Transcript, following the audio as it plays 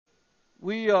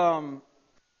We, I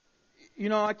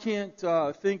can't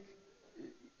think,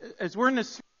 as we're in this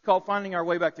series called Finding Our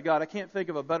Way Back to God, I can't think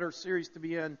of a better series to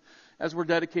be in as we're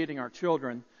dedicating our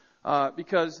children,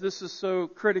 because this is so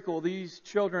critical. These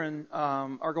children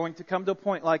are going to come to a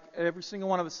point, like every single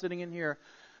one of us sitting in here,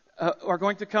 are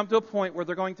going to come to a point where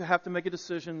they're going to have to make a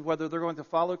decision whether they're going to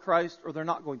follow Christ or they're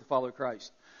not going to follow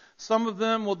Christ. Some of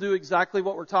them will do exactly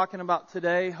what we're talking about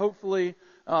today, hopefully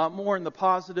more in the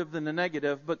positive than the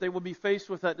negative, but they will be faced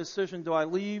with that decision. Do I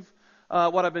leave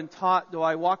what I've been taught? Do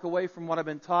I walk away from what I've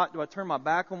been taught? Do I turn my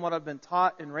back on what I've been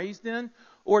taught and raised in?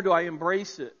 Or do I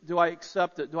embrace it? Do I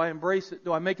accept it? Do I embrace it?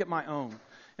 Do I make it my own?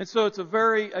 And so it's a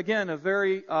very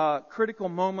critical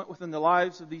moment within the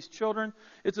lives of these children.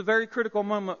 It's a very critical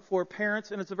moment for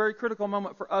parents, and it's a very critical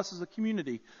moment for us as a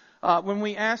community. When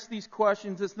we ask these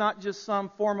questions, it's not just some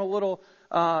formal little,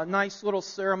 nice little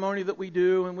ceremony that we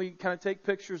do and we kind of take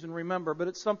pictures and remember, but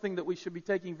it's something that we should be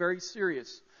taking very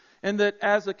serious. And that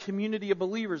as a community of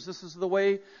believers, this is the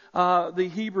way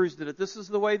the Hebrews did it. This is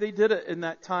the way they did it in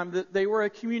that time, that they were a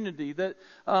community, that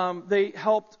they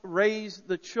helped raise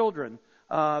the children.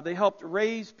 They helped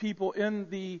raise people in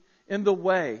the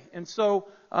way. And so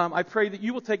I pray that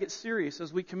you will take it serious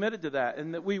as we committed to that,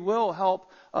 and that we will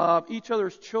help each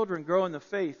other's children grow in the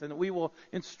faith, and that we will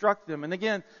instruct them. And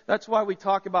again, that's why we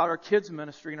talk about our kids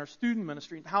ministry and our student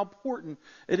ministry, and how important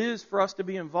it is for us to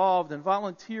be involved and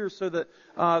volunteer so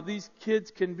that these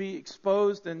kids can be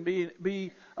exposed and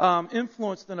be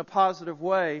influenced in a positive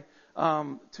way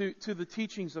to the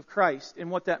teachings of Christ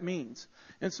and what that means.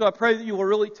 And so I pray that you will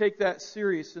really take that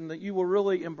serious and that you will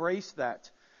really embrace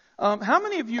that. How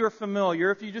many of you are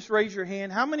familiar, if you just raise your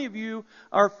hand, how many of you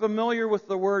are familiar with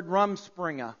the word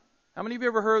Rumspringa? How many of you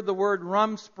ever heard the word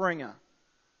Rumspringa?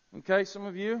 Okay, some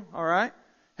of you, all right.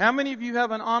 How many of you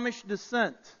have an Amish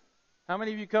descent? How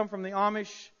many of you come from the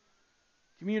Amish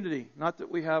community? Not that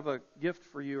we have a gift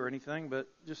for you or anything, but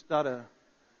just out of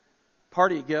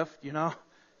party gift,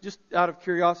 just out of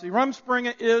curiosity.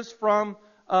 Rumspringa is from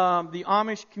the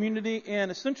Amish community, and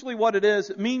essentially what it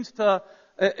is,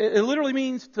 it literally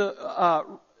means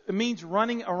it means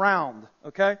running around,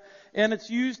 okay? And it's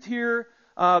used here,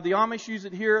 the Amish use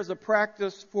it here as a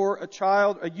practice for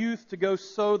a youth to go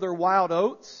sow their wild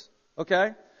oats,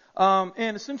 okay?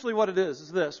 And essentially what it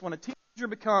is this: when a teenager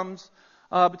becomes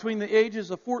between the ages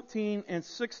of 14 and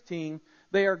 16,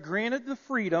 they are granted the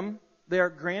freedom,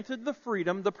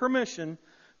 the permission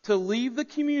to leave the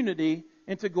community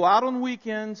and to go out on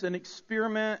weekends and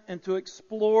experiment and to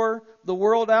explore the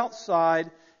world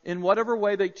outside in whatever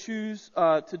way they choose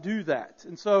to do that.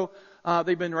 And so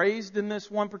they've been raised in this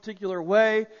one particular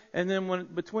way, and then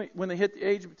when they hit the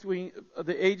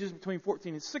ages between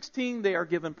 14 and 16, they are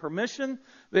given permission.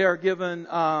 They are given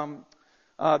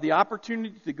the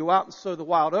opportunity to go out and sow the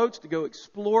wild oats, to go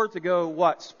explore, to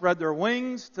go spread their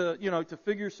wings, to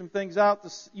figure some things out,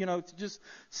 to just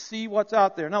see what's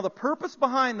out there. Now the purpose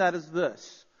behind that is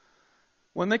this: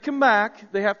 when they come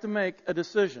back, they have to make a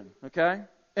decision, okay?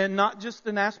 And not just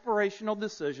an aspirational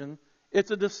decision.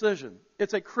 It's a decision.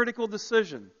 It's a critical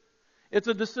decision. It's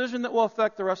a decision that will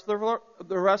affect the rest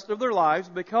of their lives,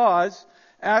 because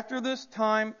after this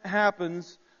time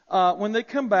happens, when they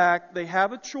come back, they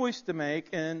have a choice to make,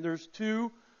 and there's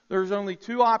only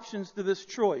two options to this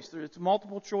choice. It's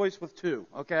multiple choice with two,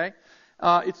 okay?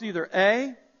 It's either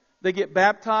A, they get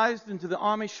baptized into the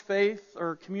Amish faith,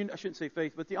 or community, I shouldn't say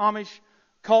faith, but the Amish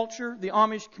culture, the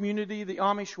Amish community, the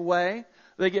Amish way.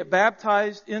 They get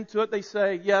baptized into it. They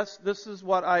say, yes, this is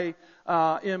what I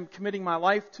am committing my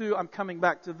life to. I'm coming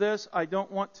back to this. I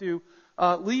don't want to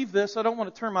leave this. I don't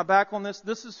want to turn my back on this.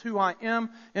 This is who I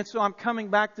am, and so I'm coming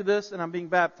back to this, and I'm being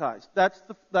baptized.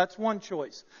 That's one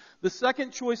choice. The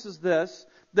second choice is this: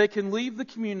 they can leave the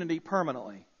community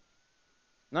permanently.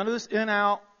 None of this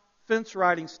in-out fence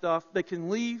riding stuff. They can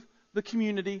leave the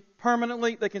community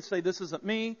permanently. They can say, this isn't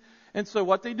me. And so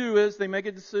what they do is they make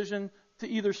a decision to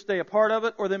either stay a part of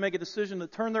it, or they make a decision to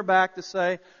turn their back, to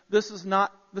say, this is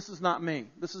not me.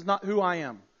 This is not who I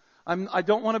am. I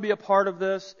don't want to be a part of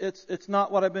this. It's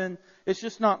not what I've been. It's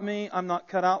just not me. I'm not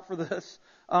cut out for this.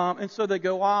 And so they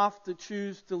go off to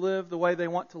choose to live the way they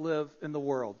want to live in the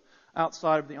world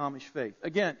outside of the Amish faith.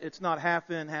 Again, it's not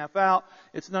half in, half out.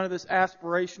 It's none of this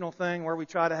aspirational thing where we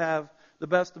try to have the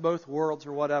best of both worlds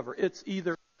or whatever. It's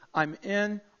either I'm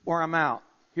in or I'm out.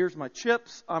 Here's my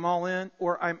chips, I'm all in,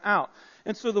 or I'm out.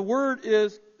 And so the word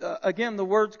is, the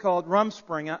word's called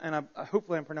Rumspringa, and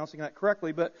hopefully I'm pronouncing that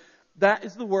correctly, but that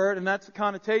is the word, and that's the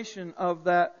connotation of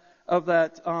that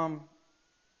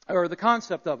or the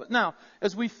concept of it. Now,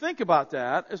 as we think about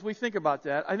that,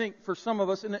 I think for some of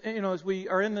us, and as we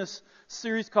are in this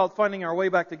series called Finding Our Way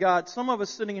Back to God, some of us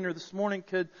sitting in here this morning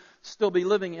could still be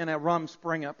living in a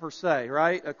Rumspringa per se,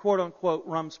 right? A quote unquote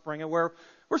Rumspringa, where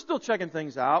we're still checking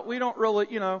things out. We don't really,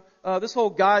 this whole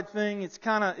God thing. It's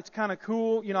kind of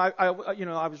cool. I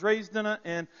was raised in it,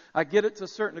 and I get it to a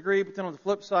certain degree. But then on the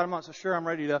flip side, I'm not so sure I'm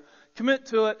ready to commit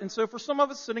to it. And so, for some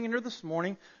of us sitting in here this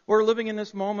morning, we're living in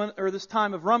this moment or this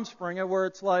time of Rumspringa, where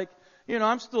it's like,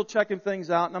 I'm still checking things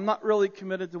out, and I'm not really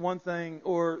committed to one thing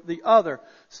or the other.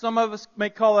 Some of us may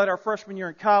call that our freshman year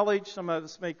in college. Some of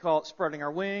us may call it spreading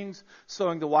our wings,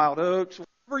 sowing the wild oats.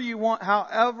 Whatever you want,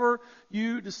 however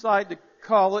you decide to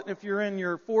call it. If you're in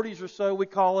your 40s or so, we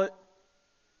call it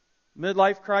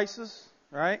midlife crisis,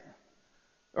 right?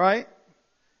 Right?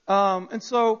 And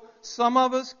so some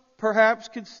of us perhaps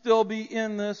could still be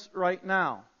in this right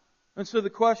now. And so the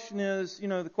question is,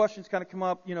 the questions kind of come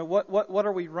up, what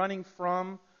are we running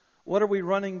from? What are we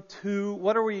running to?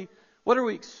 What are we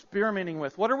experimenting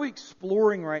with? What are we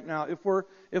exploring right now if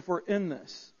we're in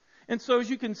this? And so as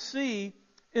you can see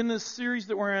in this series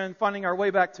that we're in, Finding Our Way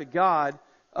Back to God,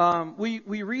 we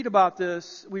read about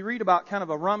this. We read about kind of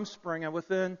a Rumspringa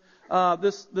within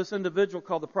this individual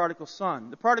called the prodigal son.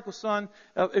 The prodigal son,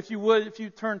 if you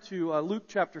turn to Luke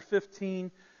chapter 15,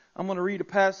 I'm going to read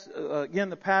again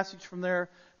the passage from there.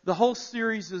 The whole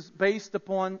series is based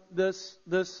upon this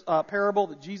parable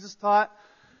that Jesus taught.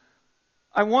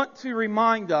 I want to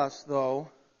remind us, though,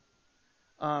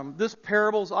 this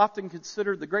parable is often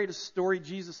considered the greatest story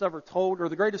Jesus ever told, or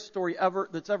the greatest story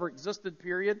that's ever existed,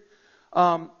 period.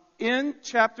 In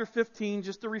chapter 15,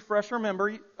 just to refresh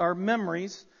our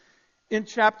memories, in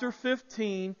chapter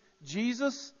 15,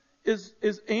 Jesus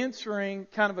is answering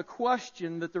kind of a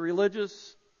question that the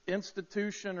religious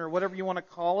institution, or whatever you want to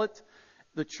call it,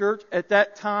 the church at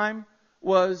that time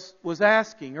was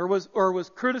asking or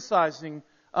was criticizing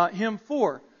him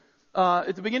for.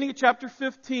 At the beginning of chapter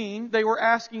 15, they were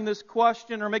asking this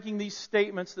question or making these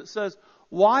statements that says,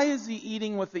 why is he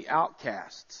eating with the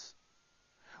outcasts?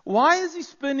 Why is he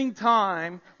spending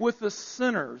time with the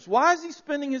sinners? Why is he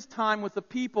spending his time with the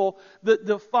people that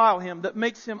defile him, that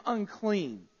makes him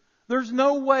unclean? There's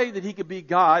no way that he could be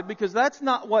God, because that's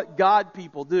not what God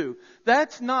people do.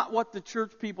 That's not what the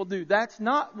church people do. That's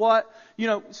not what,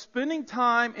 spending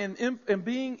time and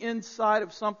being inside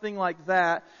of something like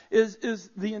that is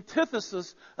the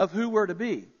antithesis of who we're to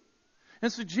be.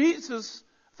 And so Jesus,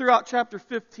 throughout chapter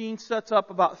 15, sets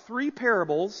up about 3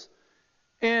 parables,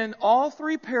 and all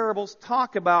 3 parables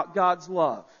talk about God's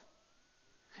love.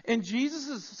 And Jesus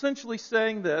is essentially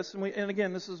saying this, and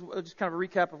again, this is just kind of a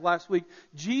recap of last week.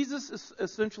 Jesus is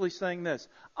essentially saying this: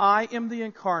 I am the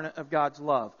incarnate of God's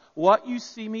love. What you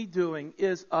see me doing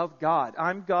is of God.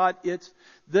 I'm God.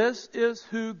 This is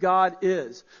who God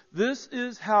is. This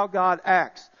is how God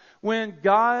acts. When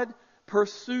God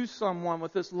pursues someone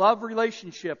with this love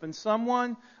relationship, and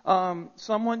someone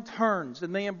turns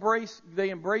and they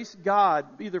embrace God,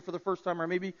 either for the first time or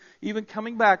maybe even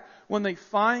coming back, when they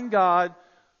find God,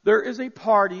 there is a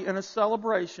party and a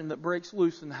celebration that breaks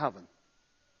loose in heaven.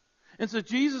 And so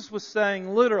Jesus was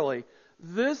saying, literally,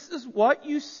 this is what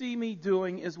you see me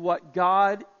doing is what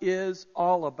God is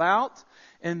all about.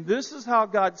 And this is how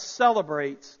God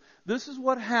celebrates. This is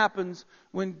what happens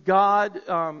when God,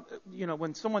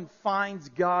 when someone finds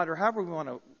God, or however we want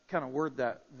to kind of word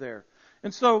that there.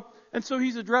 And so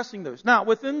he's addressing those. Now,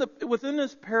 within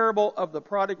this parable of the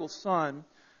prodigal son,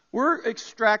 we're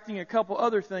extracting a couple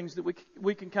other things that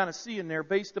we can kind of see in there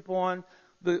based upon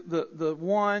the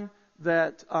one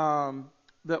that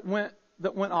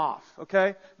went off.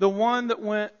 Okay, the one that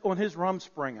went on his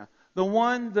Rumspringa, the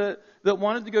one that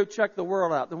wanted to go check the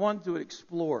world out, the one to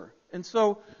explore. And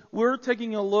so we're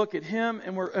taking a look at him,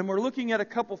 and we're looking at a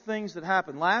couple things that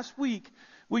happened. Last week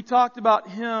we talked about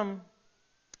him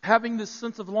having this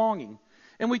sense of longing.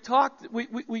 And we talked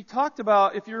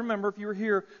about, if you remember, if you were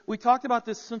here, we talked about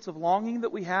this sense of longing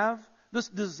that we have, this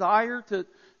desire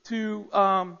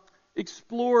to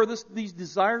explore these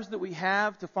desires that we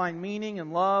have to find meaning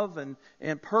and love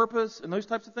and purpose and those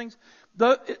types of things.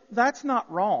 That's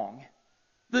not wrong.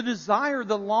 The desire,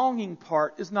 the longing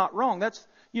part is not wrong. That's,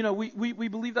 we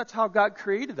believe that's how God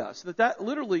created us, that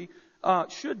literally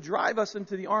should drive us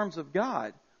into the arms of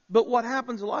God. But what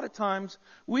happens a lot of times,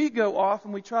 we go off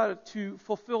and we try to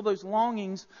fulfill those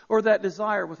longings or that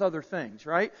desire with other things,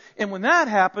 right? And when that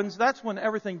happens, that's when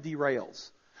everything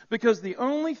derails. Because the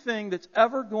only thing that's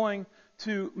ever going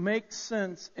to make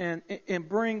sense and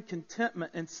bring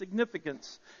contentment and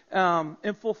significance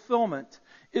and fulfillment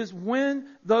is when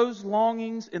those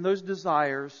longings and those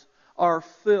desires are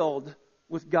filled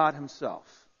with God Himself.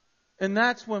 And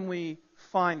that's when we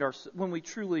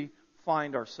truly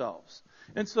find ourselves.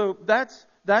 And so that's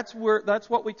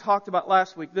what we talked about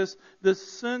last week. This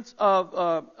sense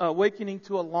of awakening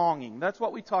to a longing. That's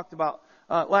what we talked about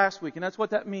last week, and that's what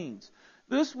that means.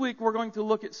 This week we're going to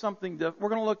look at something different. We're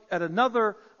going to look at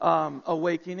another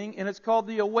awakening, and it's called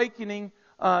the awakening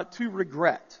to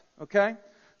regret. Okay,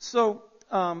 so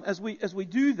as we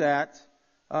do that,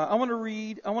 I want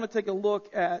to take a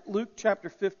look at Luke chapter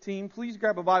 15. Please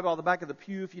grab a Bible on the back of the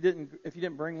pew if you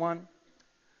didn't bring one.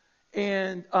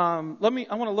 And I want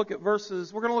to look at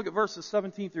verses. We're going to look at verses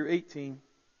 17 through 18.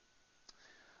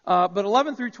 But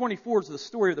 11 through 24 is the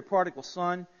story of the prodigal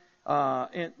son.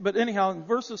 But anyhow, in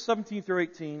verses 17 through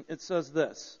 18, it says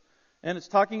this, and it's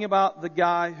talking about the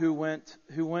guy who went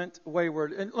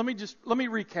wayward. And let me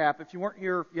recap. If you weren't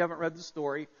here, if you haven't read the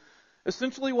story,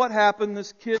 essentially what happened: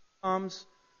 this kid comes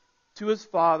to his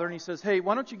father and he says, "Hey,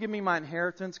 why don't you give me my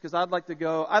inheritance? Because I'd like to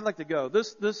go.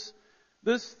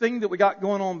 This thing that we got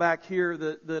going on back here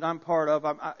that I'm part of,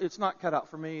 it's not cut out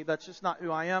for me. That's just not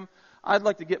who I am. I'd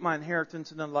like to get my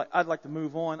inheritance, and then I'd like to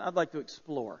move on. I'd like to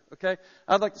explore. Okay,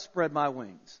 I'd like to spread my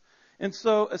wings." And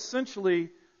so,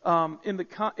 essentially,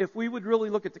 if we would really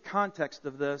look at the context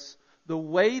of this, the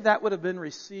way that would have been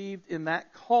received in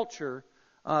that culture,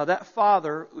 that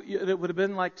father, it would have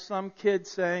been like some kid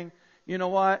saying, "You know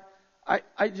what?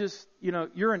 I just,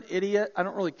 you're an idiot. I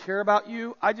don't really care about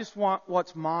you. I just want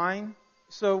what's mine.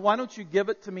 So why don't you give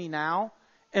it to me now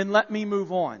and let me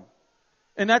move on?"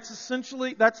 And that's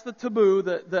the taboo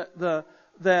that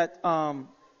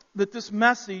this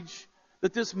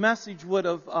message would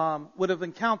have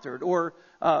encountered, or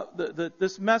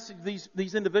this message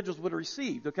these individuals would have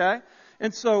received. Okay,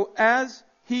 and so as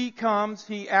he comes,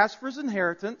 he asks for his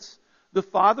inheritance. The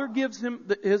father gives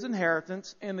him his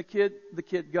inheritance, and the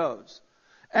kid goes.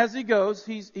 As he goes,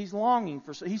 he's longing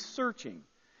he's searching.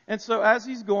 And so as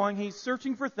he's going, he's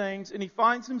searching for things, and he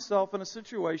finds himself in a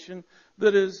situation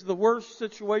that is the worst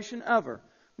situation ever.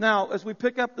 Now, as we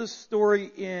pick up this story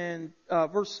in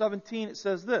verse 17, it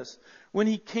says this: "When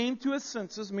he came to his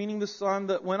senses," meaning the son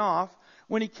that went off,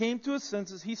 "when he came to his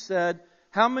senses, he said,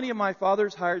 'How many of my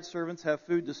father's hired servants have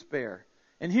food to spare?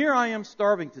 And here I am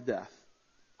starving to death.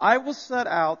 I will set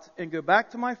out and go back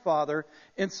to my father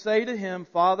and say to him,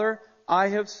 Father, I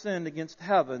have sinned against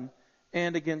heaven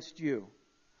and against you.'"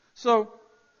 So,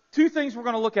 two things we're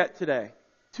going to look at today.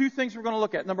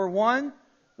 Number one,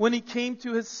 when he came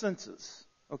to his senses.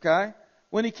 Okay?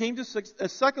 When he came to the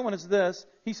second one is this.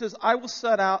 He says, "I will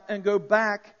set out and go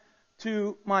back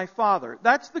to my father."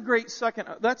 That's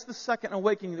the second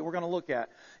awakening that we're going to look at.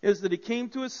 Is that he came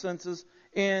to his senses,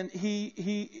 and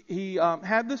he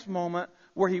had this moment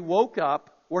where he woke up,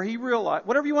 where he realized,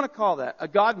 whatever you want to call that, a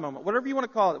God moment, whatever you want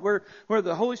to call it, where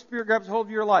the Holy Spirit grabs hold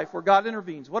of your life, where God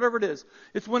intervenes, whatever it is.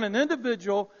 It's when an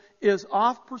individual is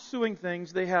off pursuing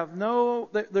things, they're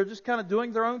just kind of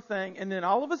doing their own thing, and then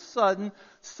all of a sudden,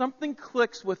 something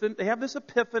clicks within, they have this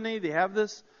epiphany, they have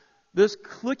this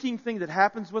clicking thing that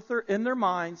happens in their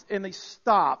minds, and they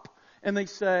stop, and they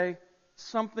say,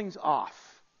 something's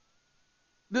off.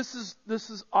 This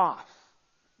is off.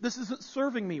 This isn't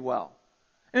serving me well.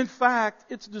 In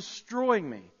fact, it's destroying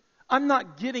me. I'm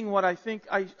not getting what I think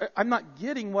I'm not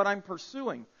getting what I'm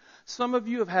pursuing. Some of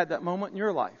you have had that moment in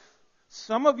your life.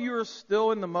 Some of you are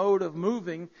still in the mode of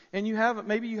moving, and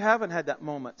maybe you haven't had that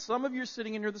moment. Some of you are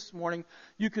sitting in here this morning.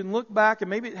 You can look back, and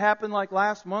maybe it happened like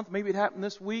last month, maybe it happened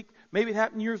this week, maybe it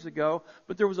happened years ago,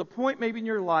 but there was a point maybe in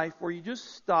your life where you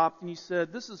just stopped and you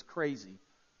said, "This is crazy.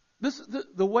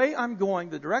 The way I'm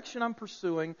going, the direction I'm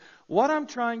pursuing, what I'm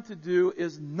trying to do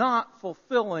is not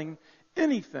fulfilling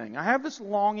anything. I have this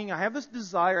longing, I have this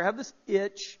desire, I have this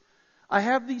itch, I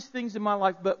have these things in my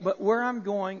life, but where I'm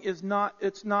going it's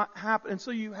not happening." And so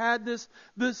you had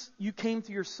you came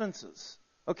to your senses,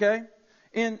 okay?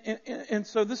 And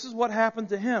so this is what happened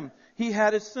to him. He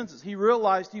had his senses. He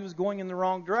realized he was going in the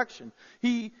wrong direction.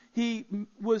 He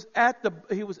was at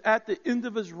the end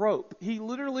of his rope. He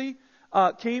literally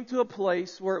came to a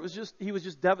place where he was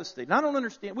just devastated. And I don't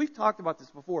understand. We've talked about this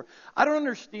before. I don't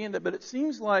understand it, but it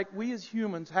seems like we as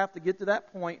humans have to get to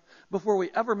that point before we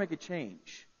ever make a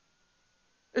change.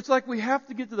 It's like we have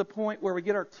to get to the point where we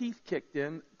get our teeth kicked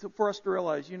in for us to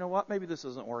realize, you know what, maybe this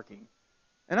isn't working.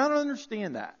 And I don't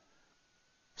understand that.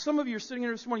 Some of you are sitting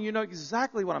here this morning, you know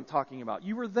exactly what I'm talking about.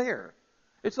 You were there.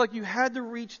 It's like you had to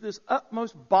reach this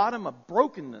utmost bottom of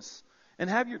brokenness and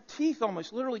have your teeth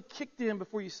almost literally kicked in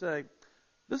before you say,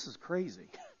 "This is crazy."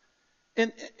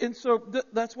 And so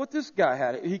that's what this guy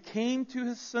had. He came to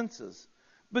his senses.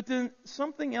 But then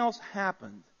something else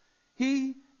happened.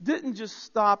 He didn't just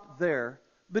stop there,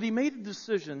 but he made a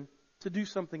decision to do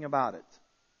something about it.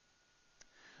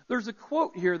 There's a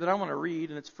quote here that I want to read,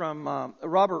 and it's from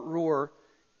Robert Rohr.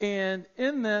 And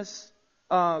in this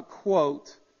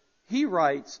quote, he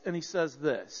writes, and he says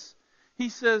this. He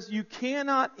says, "You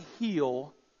cannot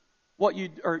heal what you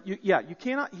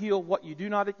cannot heal what you do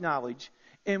not acknowledge,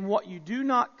 and what you do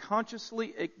not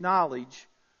consciously acknowledge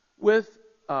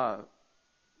will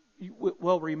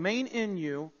remain in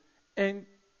you and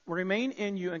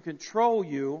control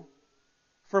you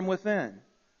from within,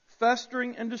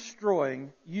 festering and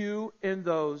destroying you and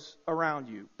those around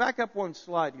you." Back up one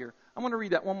slide here. I'm going to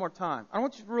read that one more time. I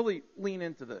want you to really lean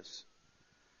into this.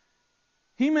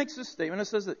 He makes this statement. It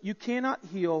says that you cannot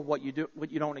heal what you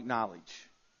don't acknowledge.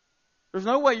 There's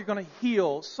no way you're going to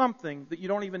heal something that you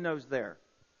don't even know is there.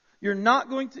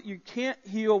 You can't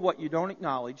heal what you don't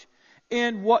acknowledge,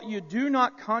 and what you do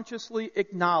not consciously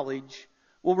acknowledge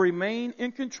will remain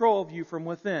in control of you from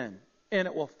within, and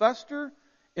it will fester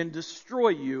and destroy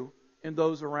you and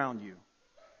those around you.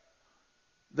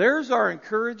 There's our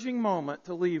encouraging moment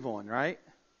to leave on, right?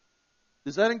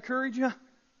 Does that encourage you?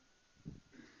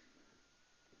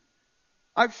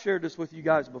 I've shared this with you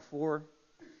guys before.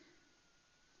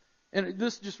 And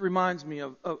this just reminds me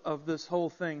of this whole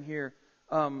thing here.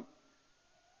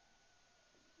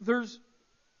 There's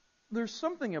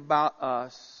something about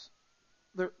us.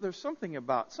 There's something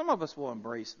about, some of us will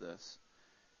embrace this,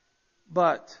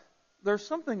 but there's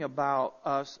something about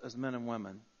us as men and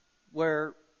women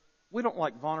where we don't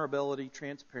like vulnerability,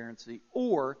 transparency,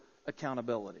 or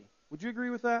accountability. Would you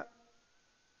agree with that?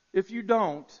 If you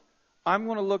don't, I'm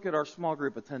going to look at our small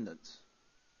group attendance,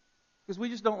 because we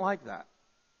just don't like that.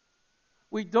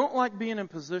 We don't like being in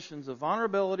positions of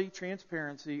vulnerability,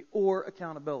 transparency, or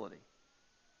accountability.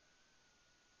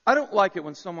 I don't like it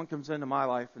when someone comes into my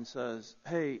life and says,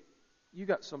 "Hey, you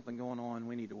got something going on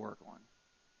we need to work on."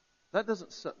 That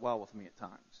doesn't sit well with me at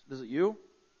times. Does it you?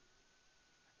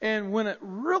 And when it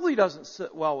really doesn't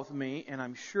sit well with me, and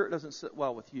I'm sure it doesn't sit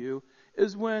well with you,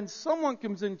 is when someone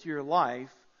comes into your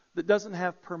life that doesn't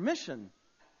have permission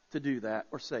to do that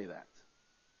or say that.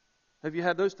 Have you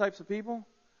had those types of people?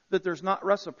 That there's not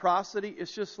reciprocity.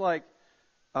 It's just like,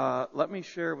 let me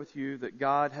share with you that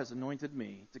God has anointed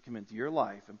me to come into your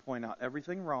life and point out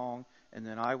everything wrong, and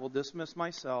then I will dismiss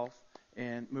myself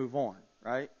and move on,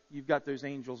 right? You've got those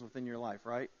angels within your life,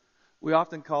 right? We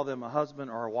often call them a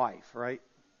husband or a wife, right?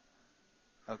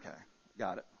 Okay,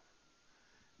 got it.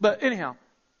 But anyhow,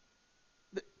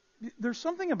 there's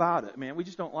something about it, man, we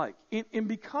just don't like. And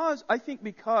because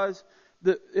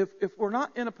if we're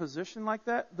not in a position like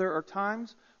that, there are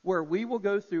times where we will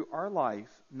go through our life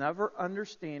never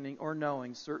understanding or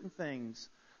knowing certain things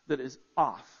that is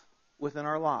off within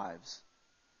our lives.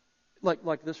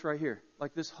 Like this right here.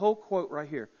 Like this whole quote right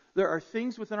here. There are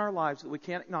things within our lives that we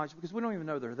can't acknowledge because we don't even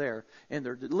know they're there. And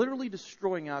they're literally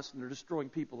destroying us, and they're destroying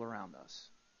people around us.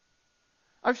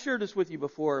 I've shared this with you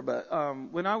before, but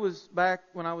when I was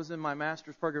in my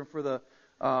master's program for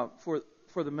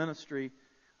the ministry,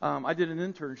 I did an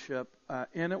internship,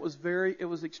 and it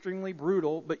was extremely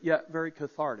brutal, but yet very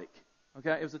cathartic.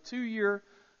 Okay, it was a 2-year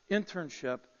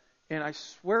internship, and I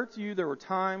swear to you, there were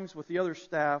times with the other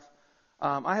staff.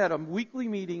 I had a weekly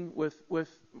meeting with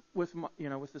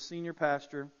the senior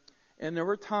pastor, and there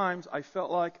were times I felt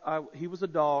like he was a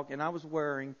dog, and I was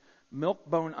wearing milk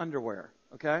bone underwear.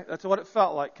 Okay, that's what it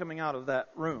felt like coming out of that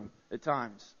room at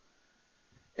times.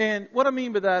 And what I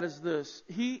mean by that is this: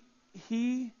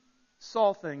 he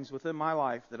saw things within my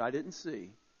life that I didn't see,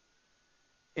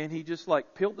 and he just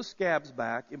like peeled the scabs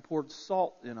back and poured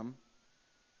salt in them,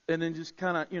 and then just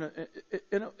kind of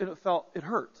it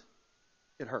hurt.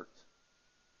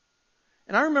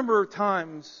 And I remember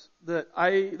times that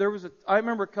I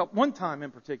remember one time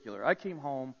in particular. I came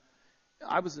home,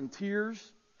 I was in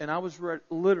tears, and I was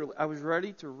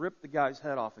ready to rip the guy's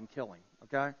head off and kill him.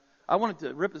 Okay, I wanted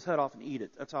to rip his head off and eat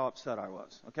it. That's how upset I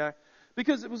was. Okay.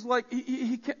 Because it was like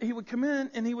he would come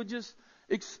in and he would just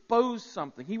expose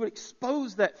something. He would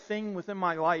expose that thing within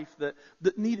my life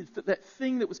that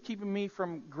thing that was keeping me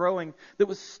from growing, that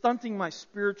was stunting my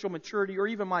spiritual maturity or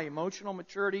even my emotional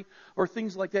maturity or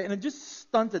things like that. And it just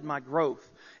stunted my growth.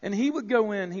 And he would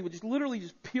go in, he would just literally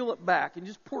just peel it back and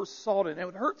just pour salt in it. It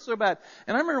would hurt so bad.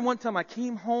 And I remember one time I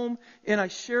came home and I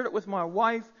shared it with my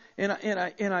wife. And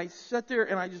I sat there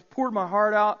and I just poured my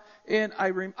heart out. And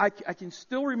I can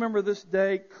still remember this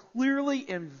day clearly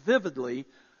and vividly.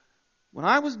 When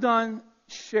I was done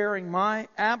sharing my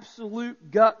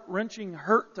absolute gut-wrenching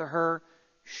hurt to her,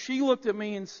 she looked at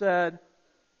me and said,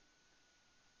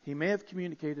 "He may have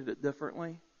communicated it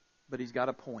differently, but he's got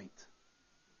a point."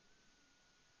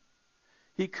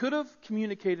 He could have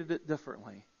communicated it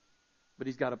differently, but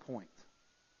he's got a point.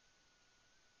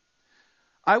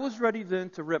 I was ready then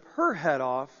to rip her head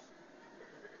off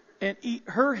and eat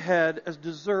her head as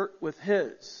dessert with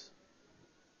his.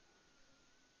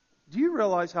 Do you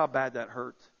realize how bad that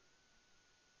hurt?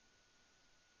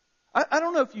 I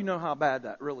don't know if you know how bad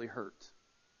that really hurt.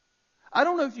 I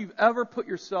don't know if you've ever put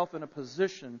yourself in a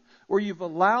position where you've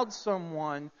allowed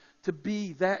someone to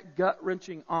be that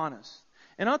gut-wrenching honest.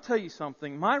 And I'll tell you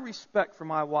something, my respect for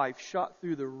my wife shot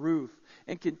through the roof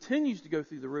and continues to go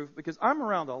through the roof because I'm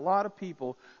around a lot of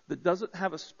people that doesn't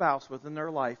have a spouse within their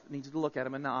life that needs to look at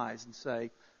them in the eyes and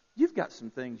say, you've got some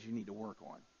things you need to work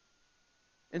on.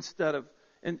 Instead of,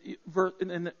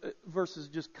 versus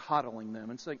just coddling them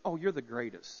and saying, oh, you're the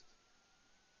greatest.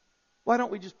 Why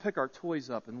don't we just pick our toys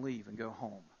up and leave and go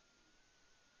home?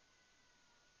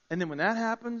 And then when that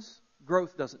happens,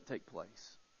 growth doesn't take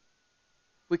place.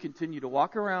 We continue to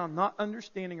walk around not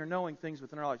understanding or knowing things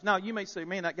within our lives. Now, you may say,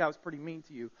 man, that guy was pretty mean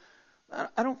to you.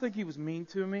 I don't think he was mean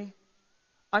to me.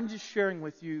 I'm just sharing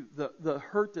with you the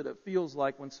hurt that it feels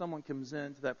like when someone comes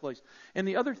into that place. And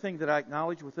the other thing that I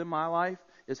acknowledge within my life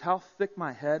is how thick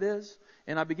my head is.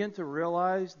 And I begin to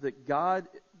realize that God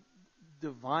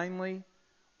divinely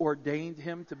ordained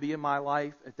him to be in my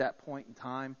life at that point in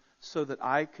time so that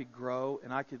I could grow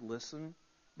and I could listen,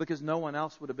 because no one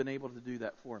else would have been able to do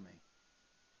that for me.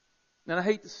 And I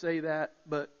hate to say that,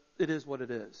 but it is what it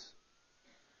is.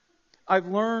 I've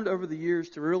learned over the years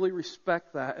to really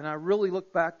respect that, and I really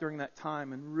look back during that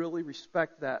time and really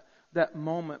respect that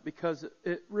moment, because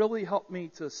it really helped me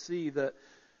to see that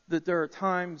there are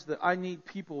times that I need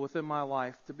people within my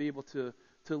life to be able to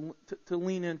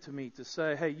lean into me, to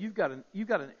say, hey, you've got an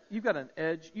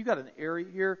edge, you've got an area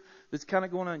here that's kind of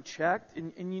going unchecked,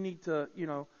 and you need to,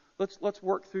 let's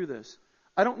work through this.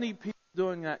 I don't need people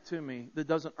doing that to me that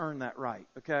doesn't earn that right,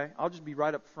 okay? I'll just be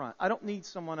right up front. I don't need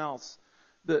someone else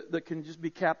that can just be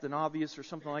Captain Obvious or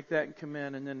something like that and come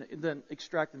in and then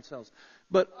extract themselves.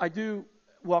 But I do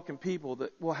welcome people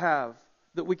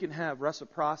that we can have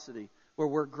reciprocity where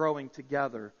we're growing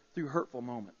together through hurtful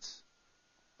moments.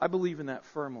 I believe in that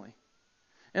firmly.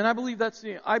 And I believe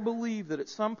that at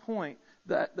some point,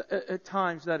 that at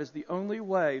times, that is the only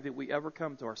way that we ever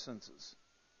come to our senses.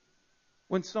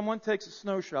 When someone takes a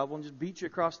snow shovel and just beats you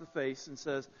across the face and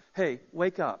says, hey,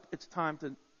 wake up, it's time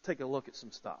to take a look at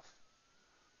some stuff.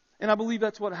 And I believe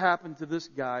that's what happened to this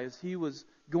guy as he was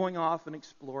going off and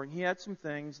exploring. He had some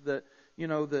things that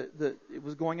it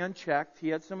was going unchecked. He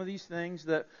had some of these things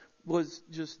that was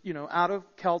just, out of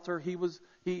kilter. He was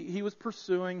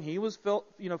pursuing. He was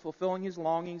fulfilling his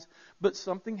longings. But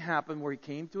something happened where he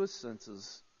came to his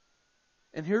senses.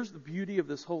 And here's the beauty of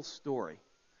this whole story.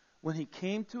 When he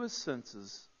came to his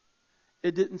senses,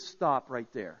 it didn't stop right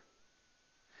there.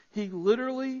 He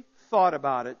literally thought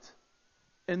about it,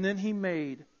 and then he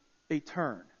made a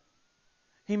turn.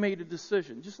 He made a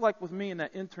decision. Just like with me in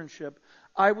that internship,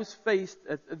 I was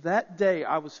at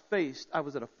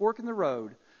a fork in the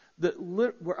road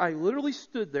where I literally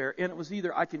stood there, and it was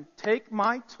either I can take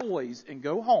my toys and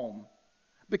go home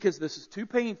because this is too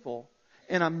painful,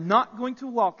 and I'm not going to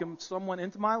welcome someone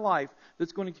into my life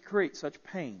that's going to create such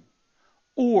pain.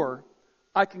 Or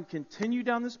I can continue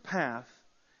down this path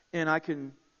and I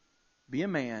can be a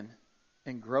man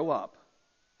and grow up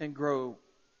and grow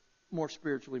more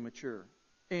spiritually mature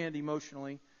and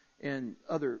emotionally and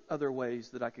other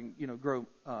ways that I can grow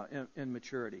in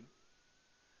maturity.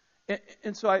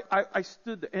 And so I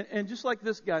stood there. And just like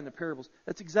this guy in the parables,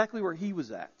 that's exactly where he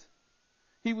was at.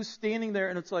 He was standing there,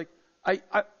 and it's like,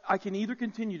 I can either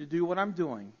continue to do what I'm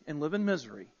doing and live in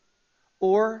misery,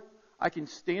 or I can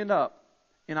stand up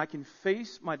and I can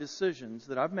face my decisions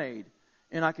that I've made,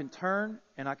 and I can turn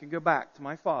and I can go back to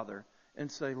my Father and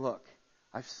say, look,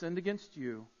 I've sinned against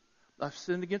you. I've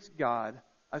sinned against God.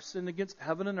 I've sinned against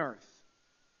heaven and earth.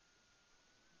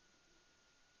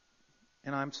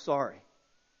 And I'm sorry.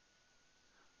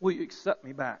 Will you accept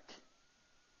me back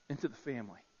into the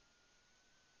family?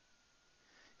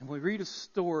 And we read a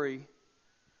story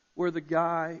where the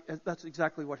guy, that's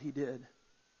exactly what he did.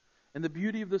 And the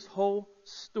beauty of this whole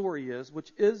story is,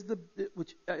 which is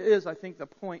I think the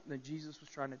point that Jesus was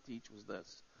trying to teach, was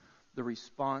this: the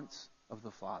response of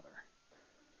the Father.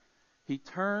 He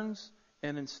turns,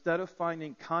 and instead of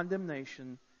finding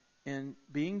condemnation and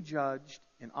being judged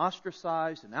and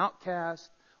ostracized and outcast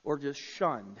or just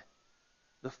shunned,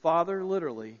 the Father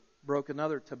literally broke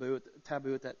another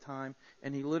taboo at that time,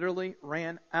 and he literally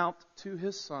ran out to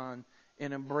his Son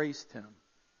and embraced him.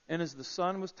 And as the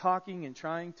Son was talking and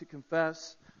trying to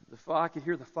confess, I could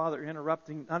hear the Father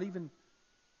interrupting, not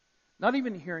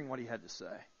even hearing what he had to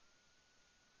say,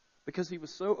 because he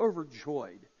was so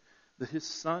overjoyed that His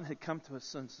Son had come to His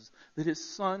senses, that His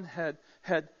Son had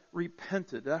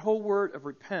repented. That whole word of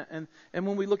repent. And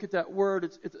when we look at that word,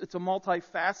 it's a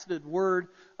multifaceted word.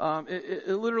 It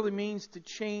literally means to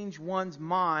change one's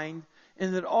mind,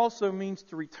 and it also means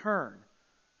to return.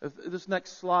 This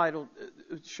next slide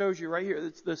it shows you right here.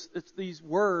 It's these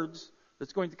words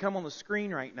that's going to come on the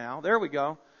screen right now. There we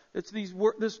go. It's these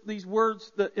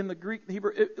words that in the Greek and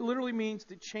Hebrew, it literally means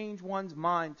to change one's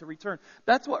mind, to return.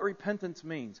 That's what repentance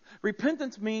means.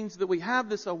 Repentance means that we have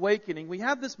this awakening, we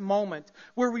have this moment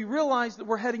where we realize that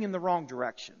we're heading in the wrong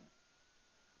direction.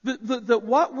 That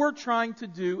what we're trying to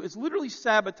do is literally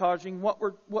sabotaging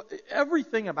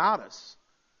everything about us.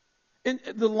 And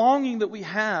the longing that we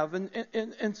have.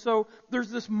 And so there's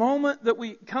this moment that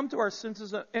we come to our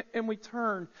senses and we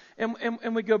turn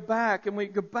and we go back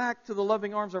to the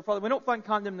loving arms of our Father. We don't find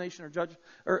condemnation or judgment,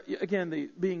 or again,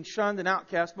 the being shunned and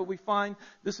outcast, but we find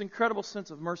this incredible sense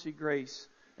of mercy, grace,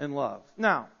 and love.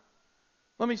 Now,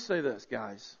 let me say this,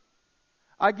 guys.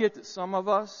 I get that some of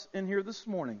us in here this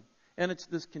morning, and it's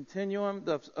this continuum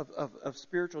of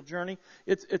spiritual journey.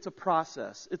 It's a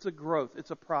process. It's a growth.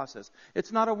 It's a process.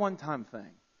 It's not a one-time thing.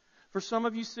 For some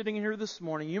of you sitting in here this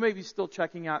morning, you may be still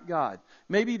checking out God.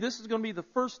 Maybe this is going to be the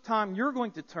first time you're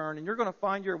going to turn and you're going to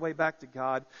find your way back to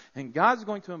God, and God's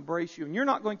going to embrace you, and you're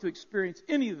not going to experience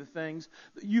any of the things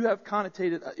that you have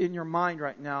connotated in your mind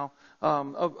right now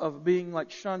of being like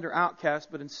shunned or outcast,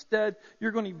 but instead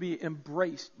you're going to be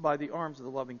embraced by the arms of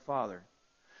the loving Father.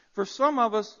 For some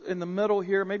of us in the middle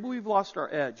here, maybe we've lost our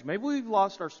edge. Maybe we've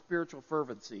lost our spiritual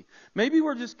fervency. Maybe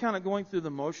we're just kind of going through the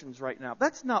motions right now.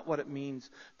 That's not what it means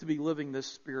to be living this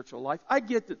spiritual life. I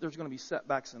get that there's going to be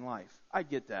setbacks in life. I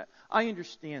get that. I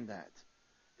understand that.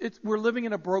 We're living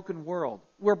in a broken world.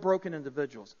 We're broken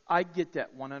individuals. I get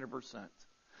that 100%.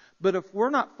 But if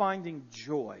we're not finding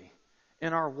joy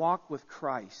in our walk with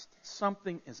Christ,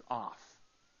 something is off.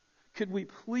 Could we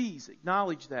please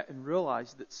acknowledge that and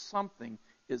realize that something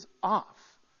is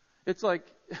off? It's like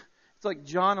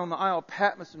John on the Isle of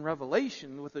Patmos in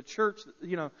Revelation with the church.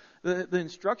 The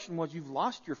instruction was, you've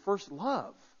lost your first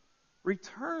love.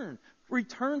 Return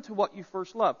to what you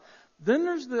first loved. Then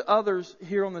there's the others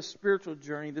here on this spiritual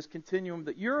journey, this continuum,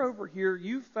 that you're over here,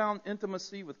 you've found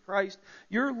intimacy with Christ.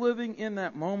 You're living in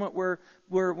that moment where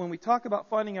when we talk about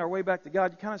finding our way back to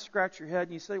God, you kind of scratch your head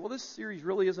and you say, well, this series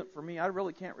really isn't for me. I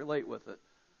really can't relate with it.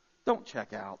 Don't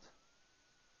check out.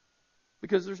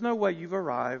 Because there's no way you've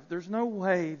arrived. There's no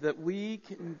way that we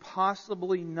can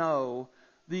possibly know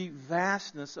the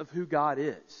vastness of who God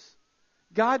is.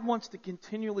 God wants to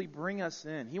continually bring us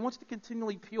in. He wants to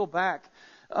continually peel back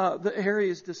the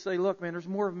areas to say, look, man, there's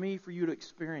more of me for you to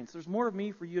experience. There's more of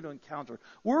me for you to encounter.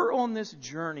 We're on this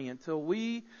journey until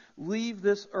we leave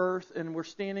this earth and we're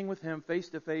standing with Him face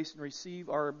to face and receive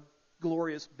our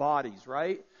glorious bodies,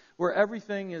 right? Where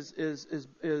everything is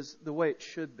the way it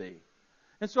should be.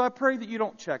 And so I pray that you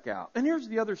don't check out. And here's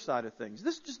the other side of things.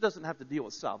 This just doesn't have to deal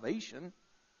with salvation.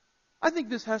 I think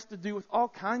this has to do with all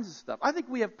kinds of stuff. I think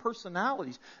we have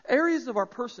personalities, areas of our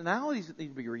personalities that need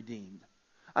to be redeemed.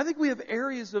 I think we have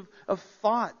areas of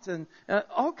thought and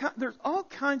there's all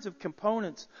kinds of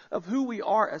components of who we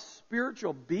are as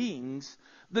spiritual beings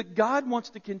that God wants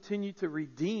to continue to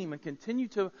redeem and continue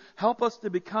to help us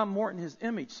to become more in His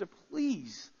image. So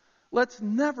please, let's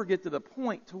never get to the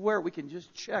point to where we can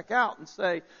just check out and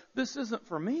say, this isn't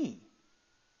for me.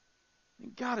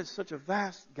 God is such a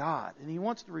vast God, and He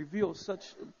wants to reveal such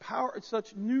power,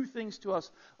 such new things to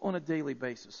us on a daily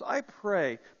basis. So I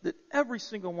pray that every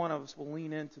single one of us will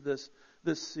lean into this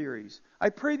series.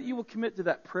 I pray that you will commit to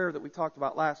that prayer that we talked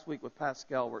about last week with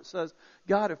Pascal, where it says,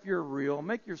 God, if you're real,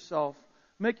 make yourself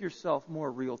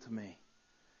more real to me.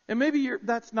 And maybe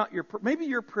that's not your. Maybe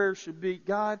your prayer should be,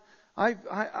 God, I've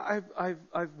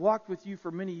walked with you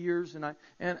for many years, and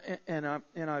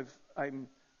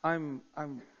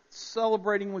I'm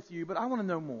celebrating with you, but I want to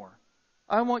know more.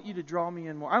 I want you to draw me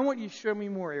in more. I want you to show me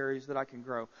more areas that I can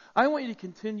grow. I want you to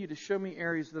continue to show me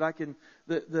areas that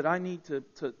I need to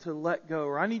let go,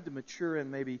 or I need to mature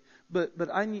in maybe. But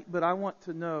I want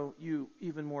to know you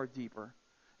even more deeper.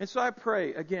 And so I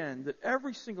pray again that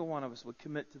every single one of us would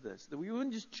commit to this, that we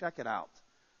wouldn't just check it out.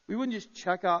 We wouldn't just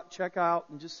check out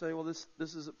and just say, well, this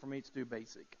isn't for me, it's too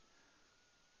basic.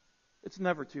 It's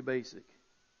never too basic.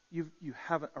 You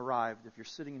haven't arrived if you're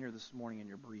sitting in here this morning and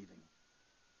you're breathing.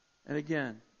 And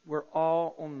again, we're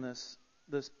all on this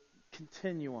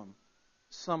continuum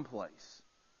someplace.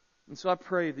 And so I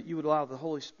pray that you would allow the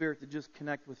Holy Spirit to just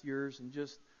connect with yours and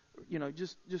just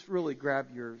really grab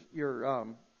your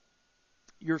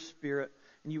spirit,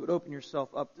 and you would open yourself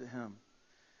up to Him.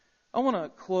 I want to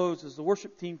close as the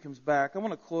worship team comes back. I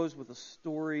want to close with a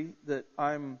story that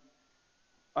I'm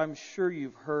I'm sure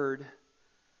you've heard.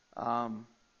 But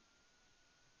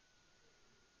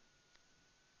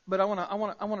I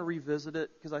want to revisit it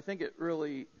because I think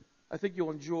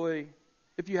you'll enjoy.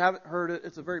 If you haven't heard it,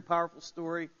 it's a very powerful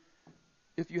story.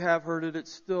 If you have heard it,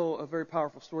 it's still a very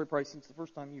powerful story, probably since the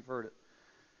first time you've heard it.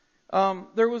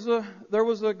 There was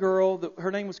a girl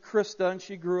her name was Krista, and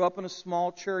she grew up in a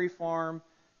small cherry farm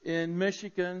in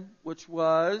Michigan, which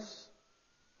was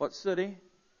what city?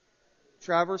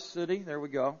 Traverse City. There we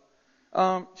go.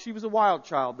 She was a wild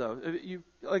child, though.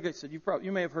 Like I said,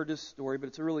 you may have heard this story, but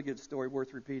it's a really good story,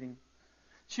 worth repeating.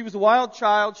 She was a wild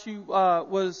child. She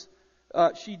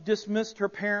dismissed her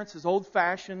parents as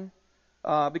old-fashioned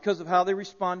because of how they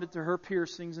responded to her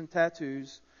piercings and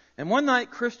tattoos. And one night,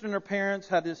 Krista and her parents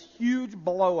had this huge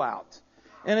blowout.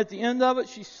 And at the end of it,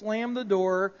 she slammed the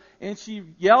door and she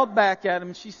yelled back at him.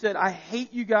 And she said, "I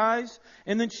hate you guys."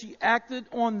 And then she acted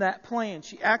on that plan.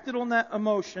 She acted on that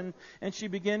emotion, and she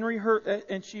began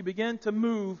to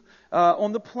move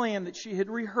on the plan that she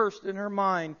had rehearsed in her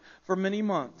mind for many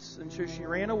months. And so she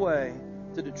ran away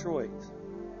to Detroit.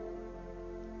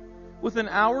 Within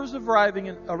hours of arriving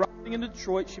in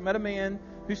Detroit, she met a man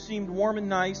who seemed warm and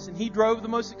nice, and he drove the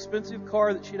most expensive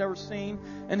car that she'd ever seen,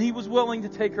 and he was willing to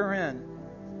take her in.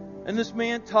 And this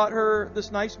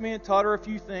nice man taught her a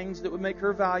few things that would make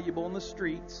her valuable in the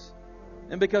streets.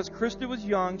 And because Krista was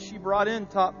young, she brought in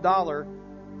top dollar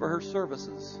for her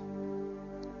services.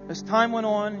 As time went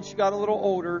on and she got a little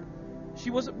older,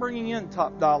 she wasn't bringing in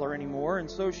top dollar anymore, and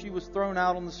so she was thrown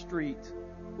out on the street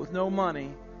with no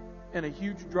money and a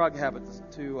huge drug habit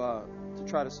to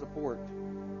try to support.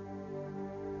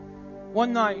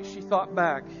 One night she thought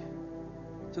back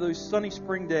to those sunny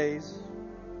spring days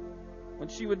when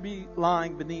she would be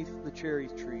lying beneath the cherry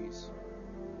trees.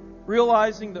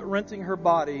 Realizing that renting her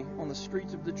body on the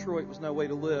streets of Detroit was no way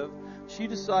to live, she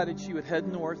decided she would head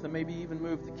north and maybe even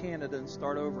move to Canada and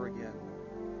start over again.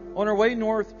 On her way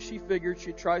north, she figured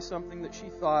she'd try something that she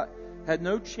thought had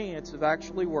no chance of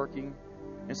actually working,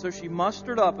 and so she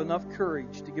mustered up enough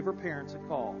courage to give her parents a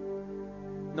call.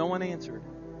 No one answered,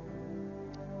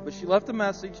 but she left a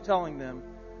message telling them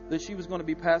that she was going to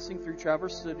be passing through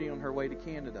Traverse City on her way to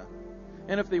Canada.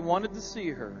 And if they wanted to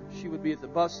see her, she would be at the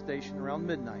bus station around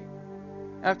midnight.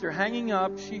 After hanging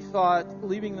up, she thought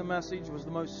leaving the message was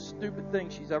the most stupid thing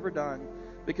she's ever done,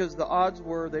 because the odds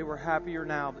were they were happier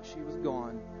now that she was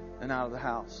gone and out of the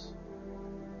house.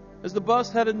 As the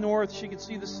bus headed north, she could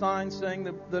see the sign saying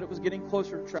that it was getting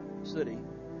closer to Traverse City.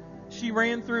 She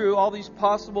ran through all these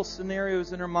possible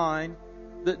scenarios in her mind,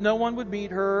 that no one would meet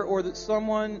her, or that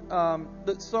someone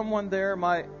there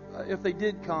might, if they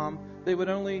did come, they would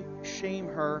only shame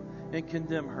her and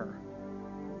condemn her.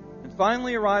 And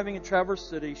finally arriving at Traverse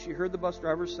City, she heard the bus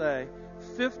driver say,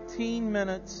 15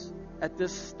 minutes at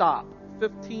this stop.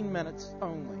 15 minutes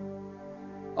only.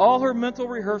 All her mental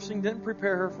rehearsing didn't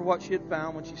prepare her for what she had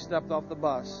found when she stepped off the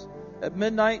bus. At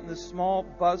midnight in this small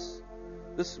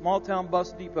town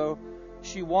bus depot,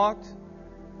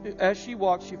 as she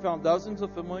walked, she found dozens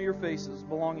of familiar faces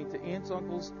belonging to aunts,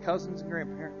 uncles, cousins, and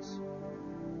grandparents,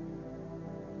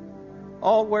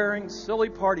 all wearing silly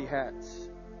party hats.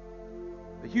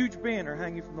 A huge banner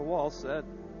hanging from the wall said,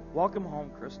 "Welcome home,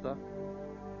 Krista."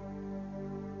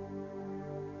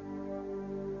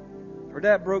 Her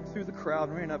dad broke through the crowd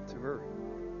and ran up to her.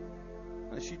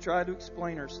 As she tried to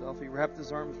explain herself, he wrapped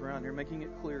his arms around her, making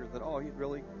it clear that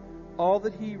all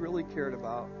that he really cared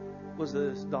about was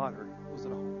that his daughter was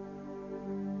at home.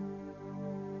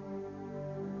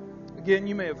 Again,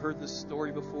 you may have heard this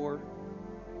story before.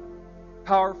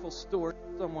 Powerful story.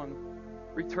 Someone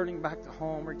returning back to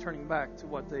home, returning back to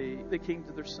what they came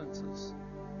to their senses.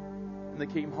 And they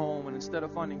came home, and instead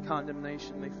of finding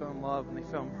condemnation, they found love and they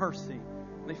found mercy.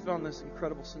 And they found this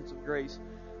incredible sense of grace.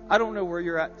 I don't know where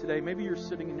you're at today. Maybe you're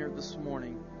sitting in here this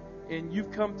morning and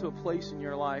you've come to a place in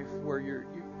your life where you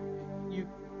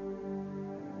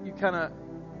kind of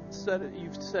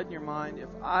you've said in your mind, if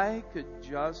I could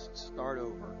just start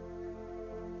over.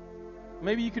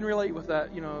 Maybe you can relate with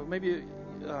that. Maybe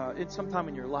it's sometime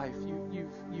in your life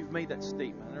you've made that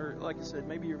statement, or like I said,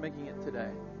 maybe you're making it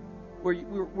today,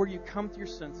 where you come to your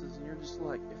senses and you're just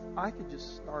like, if I could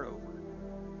just start over,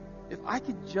 if I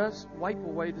could just wipe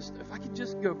away this, if I could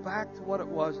just go back to what it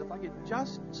was, if I could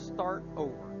just start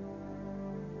over.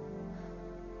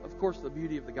 Of course, the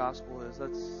beauty of the gospel is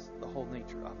that's the whole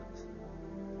nature of it.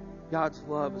 God's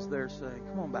love is there saying,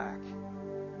 come on back.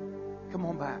 Come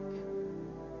on back.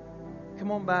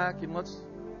 Come on back and let's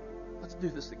do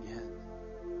this again.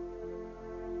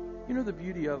 The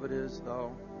beauty of it is,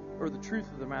 though, or the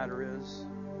truth of the matter is,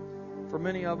 for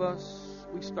many of us,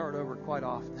 we start over quite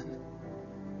often.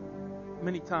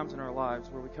 many times in our lives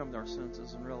where we come to our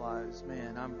senses and realize,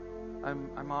 man,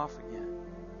 I'm off again.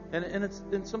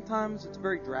 And sometimes it's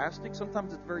very drastic.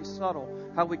 Sometimes it's very subtle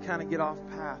how we kind of get off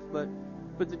path. But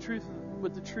the truth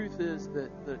is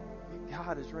that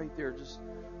God is right there, just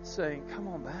saying, "Come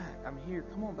on back. I'm here.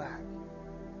 Come on back."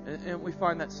 And we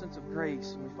find that sense of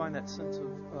grace, and we find that sense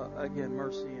of again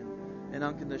mercy and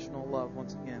unconditional love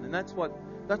once again. And that's what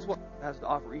it has to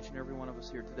offer each and every one of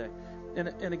us here today.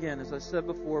 And again, as I said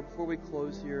before we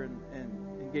close here and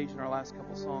engage in our last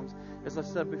couple songs, as I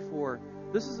said before,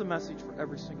 this is a message for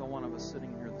every single one of us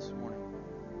sitting here this morning.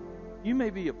 You may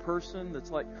be a person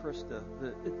that's like Krista,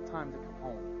 that it's time to come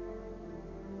home.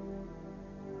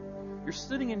 You're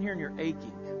sitting in here and you're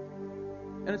aching,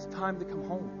 and it's time to come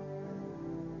home.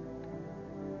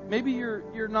 Maybe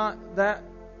you're not that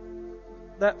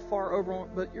far over,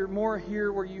 but you're more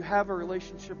here where you have a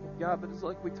relationship with God, but it's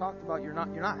like we talked about, you're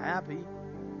not happy.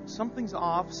 Something's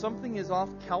off. Something is off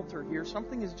kilter here.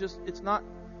 Something is just it's not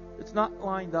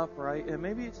lined up right. And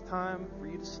maybe it's time for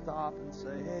you to stop and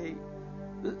say, "Hey,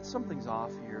 something's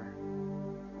off here."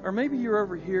 Or maybe you're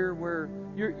over here where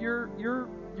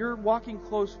you're walking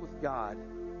close with God,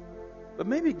 but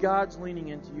maybe God's leaning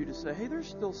into you to say, "Hey, there's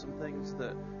still some things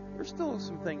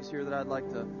here that I'd like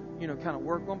to, kind of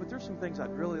work on, but there's some things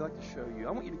I'd really like to show you.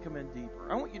 I want you to come in deeper.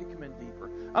 I want you to come in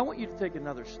deeper. I want you to take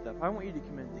another step. I want you to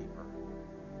come in deeper."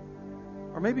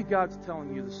 Or maybe God's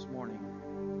telling you this morning,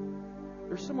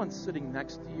 there's someone sitting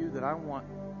next to you that I want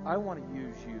to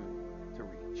use you to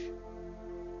reach.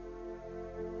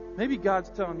 Maybe God's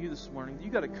telling you this morning that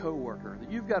you've got a coworker, that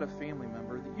you've got a family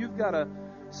member, that you've got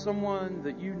someone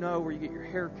that you know where you get your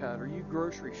hair cut, or you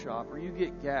grocery shop, or you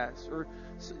get gas, or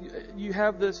you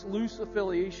have this loose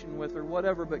affiliation with, or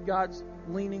whatever, but God's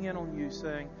leaning in on you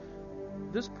saying,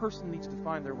 this person needs to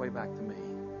find their way back to me,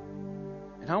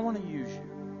 and I want to use you.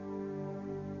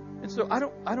 And so I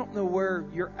don't know where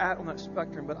you're at on that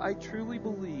spectrum, but I truly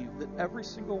believe that every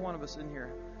single one of us in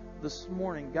here this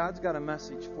morning, God's got a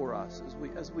message for us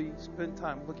as we spend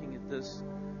time looking at this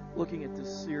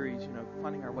series,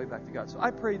 finding our way back to God. So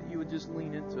I pray that you would just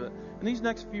lean into it. In these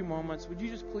next few moments, would you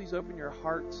just please open your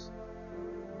hearts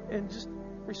and just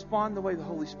respond the way the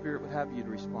Holy Spirit would have you to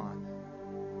respond.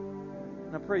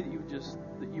 And I pray that you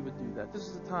would do that. This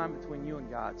is a time between you and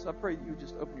God. So I pray that you would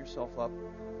just open yourself up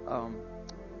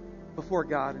before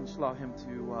God and just allow Him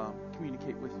to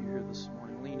communicate with you here this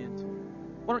morning. Lean into it.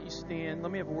 Why don't you stand?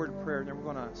 Let me have a word of prayer, and then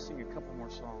we're going to sing a couple more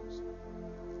songs.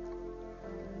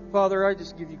 Father, I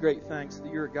just give you great thanks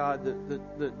that you're a God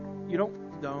that you don't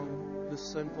condone this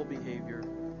sinful behavior.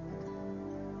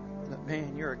 That,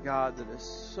 man, you're a God that is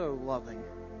so loving,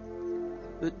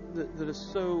 that is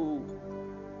so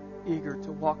eager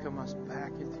to welcome us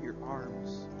back into your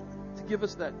arms, to give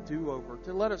us that do-over,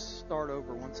 to let us start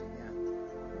over once again.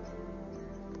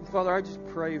 Father, I just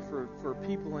pray for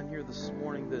people in here this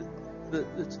morning that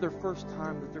it's their first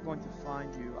time that they're going to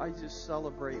find you. I just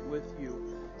celebrate with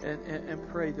you and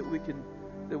pray that we can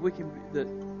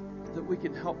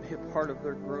help be a part of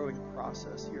their growing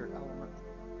process here at Element.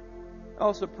 I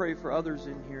also pray for others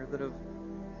in here that have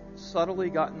subtly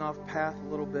gotten off path a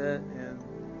little bit,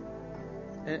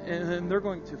 and they're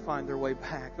going to find their way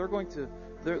back.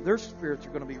 Their spirits are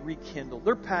going to be rekindled.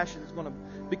 Their passion is going to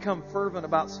become fervent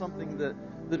about something that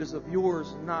is of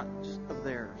yours, not just of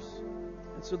theirs.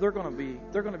 And so they're going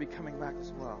to be coming back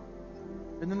as well.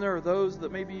 And then there are those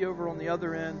that may be over on the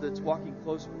other end that's walking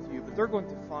close with you, but they're going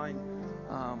to find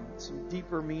some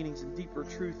deeper meanings and deeper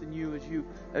truth in you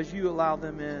as you allow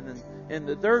them in, and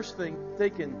that there's things they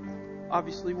can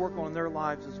obviously work on in their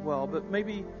lives as well. But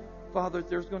maybe, Father,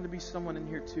 there's going to be someone in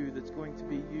here too that's going to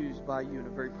be used by you in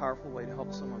a very powerful way to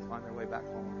help someone find their way back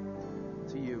home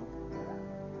to you.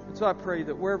 And so I pray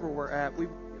that wherever we're at, we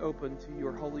would be open to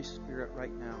your Holy Spirit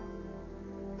right now.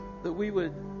 That we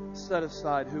would set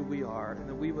aside who we are, and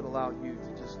that we would allow you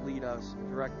to just lead us, and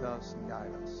direct us, and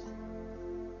guide us.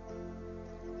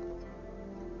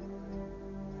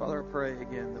 Father, I pray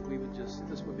again that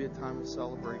this would be a time of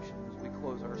celebration as we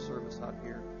close our service out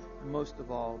here. And most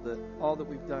of all that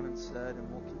we've done and said and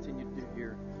will continue to do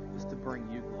here is to bring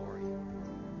you glory.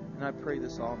 And I pray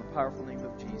this all in the powerful name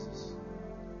of Jesus.